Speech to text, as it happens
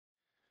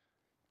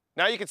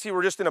Now you can see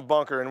we're just in a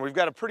bunker, and we've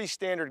got a pretty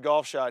standard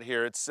golf shot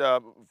here. It's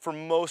for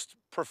most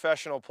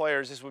professional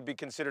players, this would be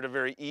considered a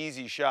very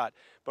easy shot.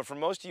 But for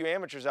most of you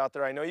amateurs out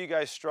there, I know you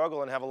guys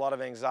struggle and have a lot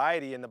of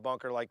anxiety in the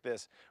bunker like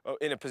this,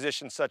 in a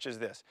position such as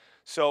this.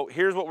 So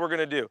here's what we're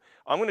gonna do.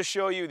 I'm gonna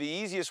show you the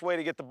easiest way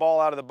to get the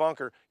ball out of the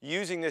bunker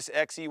using this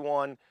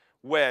xE1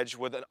 wedge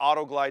with an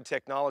auto glide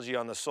technology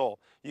on the sole.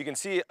 You can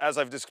see, as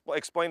I've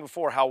explained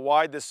before, how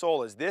wide this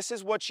sole is. This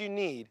is what you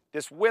need,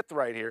 this width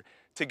right here,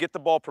 to get the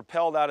ball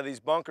propelled out of these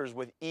bunkers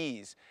with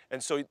ease.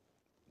 And so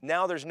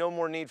now there's no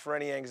more need for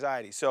any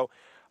anxiety. So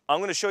I'm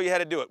going to show you how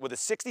to do it with a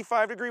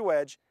 65-degree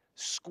wedge,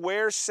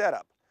 square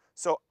setup.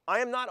 So I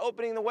am not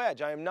opening the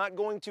wedge. I am not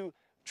going to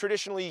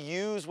traditionally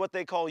use what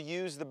they call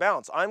use the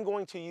bounce. I'm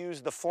going to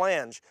use the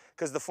flange,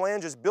 because the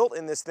flange is built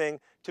in this thing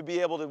to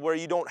be able to where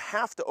you don't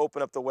have to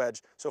open up the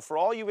wedge. So for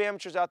all you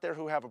amateurs out there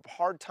who have a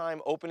hard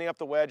time opening up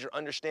the wedge or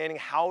understanding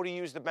how to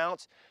use the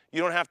bounce, you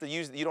don't have to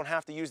use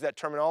that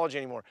terminology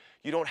anymore.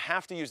 You don't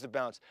have to use the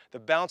bounce. The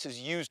bounce is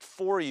used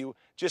for you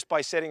just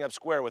by setting up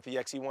square with the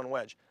xE1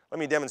 wedge. Let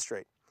me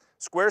demonstrate.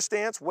 Square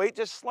stance, weight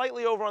just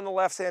slightly over on the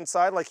left-hand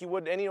side like you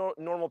would any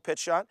normal pitch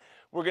shot.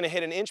 We're gonna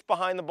hit an inch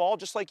behind the ball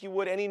just like you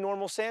would any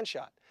normal sand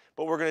shot.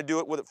 But we're gonna do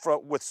it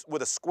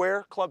with a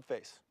square club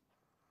face.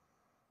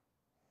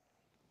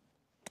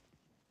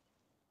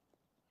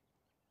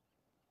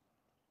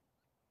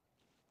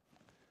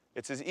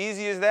 It's as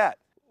easy as that.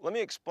 Let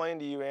me explain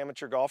to you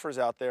amateur golfers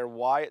out there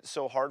why it's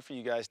so hard for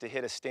you guys to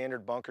hit a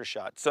standard bunker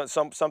shot. So,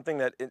 something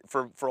that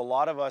for a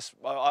lot of us,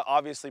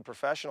 obviously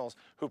professionals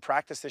who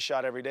practice this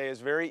shot every day, is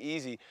very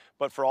easy.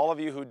 But for all of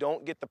you who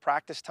don't get the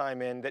practice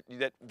time in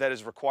that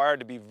is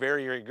required to be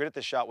very, very good at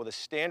the shot with a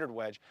standard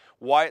wedge,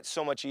 why it's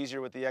so much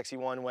easier with the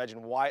xE1 wedge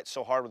and why it's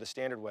so hard with a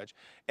standard wedge.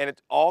 And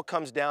it all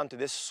comes down to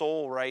this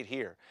sole right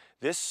here.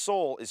 This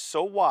sole is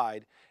so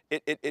wide,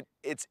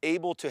 it's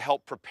able to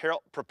help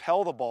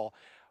propel the ball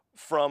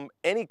from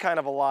any kind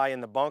of a lie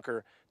in the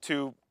bunker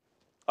to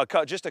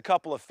just a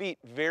couple of feet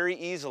very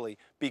easily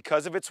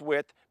because of its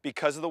width,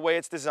 because of the way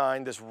it's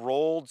designed, this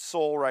rolled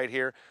sole right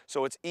here.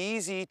 So it's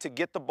easy to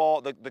get the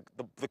ball,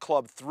 the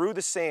club through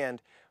the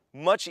sand,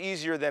 much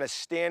easier than a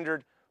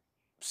standard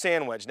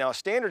sand wedge. Now a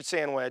standard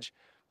sand wedge,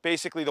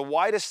 basically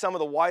some of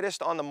the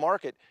widest on the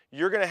market,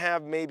 you're gonna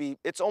have maybe,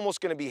 it's almost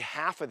gonna be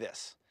half of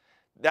this.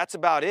 That's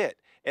about it.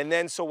 And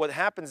then, so what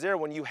happens there,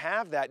 when you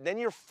have that, then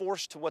you're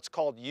forced to what's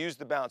called use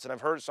the bounce.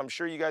 And I'm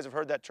sure you guys have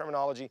heard that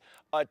terminology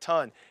a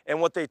ton. And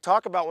what they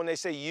talk about when they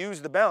say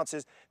use the bounce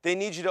is they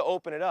need you to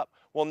open it up.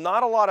 Well,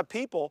 not a lot of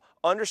people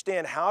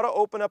understand how to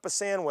open up a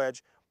sand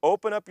wedge,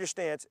 open up your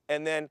stance,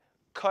 and then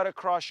cut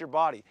across your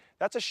body.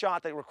 That's a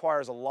shot that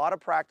requires a lot of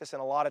practice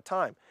and a lot of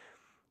time.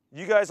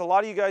 A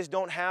lot of you guys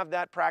don't have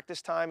that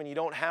practice time and you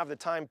don't have the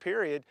time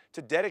period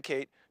to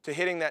dedicate to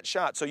hitting that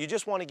shot. So you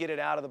just want to get it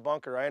out of the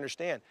bunker, I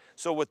understand.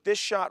 So with this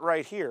shot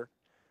right here,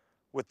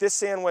 with this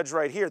sand wedge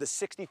right here, the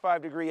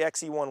 65-degree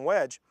xE1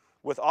 wedge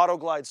with auto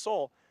glide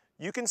sole,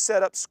 you can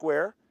set up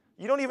square.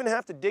 You don't even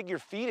have to dig your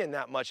feet in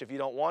that much if you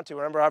don't want to.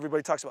 Remember,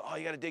 everybody talks about, oh,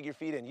 you got to dig your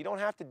feet in. You don't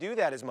have to do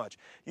that as much.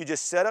 You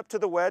just set up to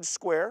the wedge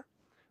square,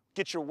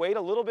 get your weight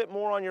a little bit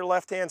more on your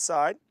left-hand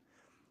side,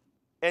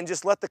 and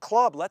just let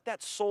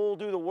that sole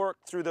do the work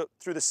through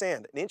the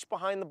sand. An inch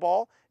behind the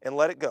ball and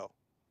let it go.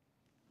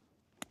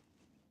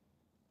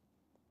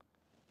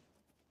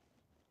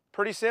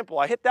 Pretty simple.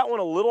 I hit that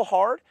one a little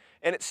hard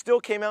and it still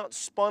came out and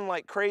spun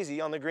like crazy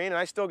on the green and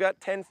I still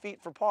got 10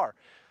 feet for par.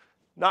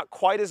 Not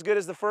quite as good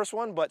as the first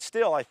one, but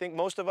still, I think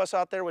most of us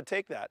out there would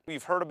take that.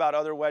 We've heard about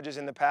other wedges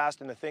in the past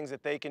and the things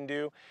that they can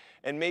do,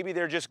 and maybe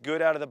they're just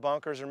good out of the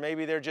bunkers, or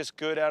maybe they're just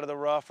good out of the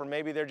rough, or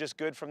maybe they're just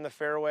good from the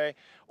fairway,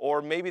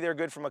 or maybe they're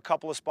good from a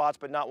couple of spots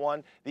but not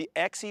one. The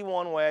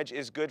xE1 wedge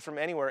is good from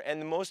anywhere,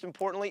 and most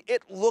importantly,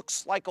 it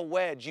looks like a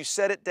wedge. You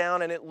set it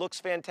down and it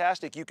looks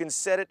fantastic. You can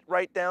set it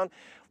right down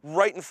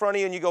right in front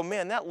of you and you go,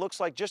 man, that looks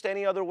like just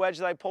any other wedge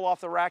that I pull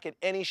off the rack at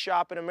any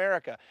shop in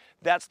America.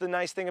 That's the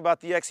nice thing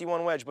about the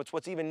xE1 wedge. But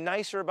what's even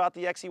nicer about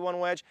the xE1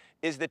 wedge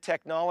is the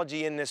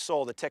technology in this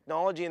sole. The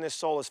technology in this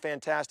sole is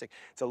fantastic.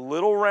 It's a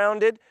little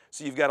rounded,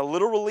 so you've got a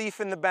little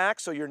relief in the back,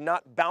 so you're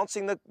not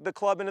bouncing the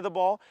club into the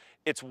ball.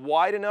 It's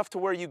wide enough to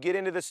where you get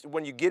into this,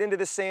 when you get into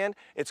the sand,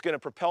 it's going to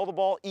propel the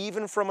ball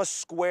even from a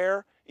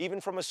square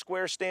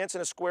stance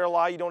and a square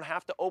lie. You don't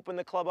have to open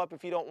the club up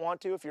if you don't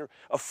want to. If you're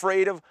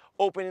afraid of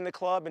opening the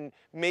club and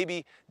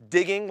maybe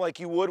digging like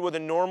you would with a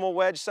normal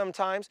wedge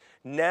sometimes,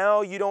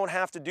 now you don't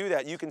have to do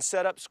that. You can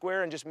set up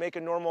square and just make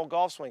a normal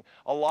golf swing.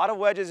 A lot of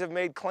wedges have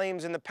made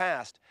claims in the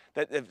past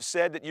that have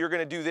said that you're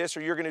going to do this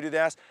or you're going to do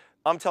that.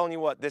 I'm telling you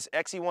what, this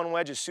xE1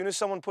 wedge, as soon as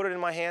someone put it in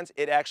my hands,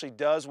 it actually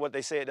does what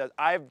they say it does.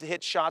 I've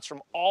hit shots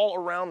from all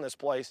around this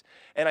place,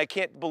 and I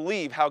can't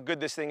believe how good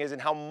this thing is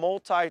and how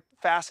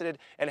multifaceted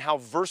and how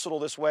versatile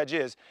this wedge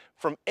is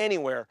from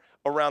anywhere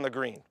around the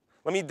green.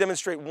 Let me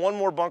demonstrate one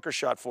more bunker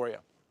shot for you.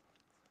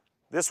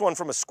 This one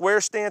from a square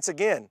stance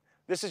again.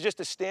 This is just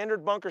a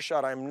standard bunker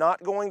shot. I'm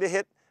not going to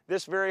hit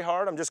this very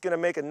hard. I'm just going to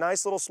make a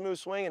nice little smooth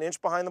swing, an inch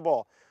behind the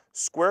ball.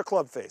 Square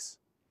club face.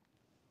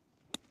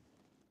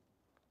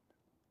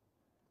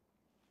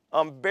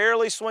 I'm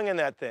barely swinging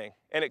that thing,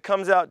 and it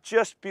comes out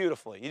just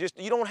beautifully.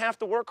 You don't have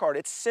to work hard.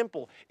 It's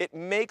simple. It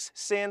makes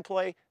sand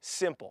play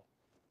simple.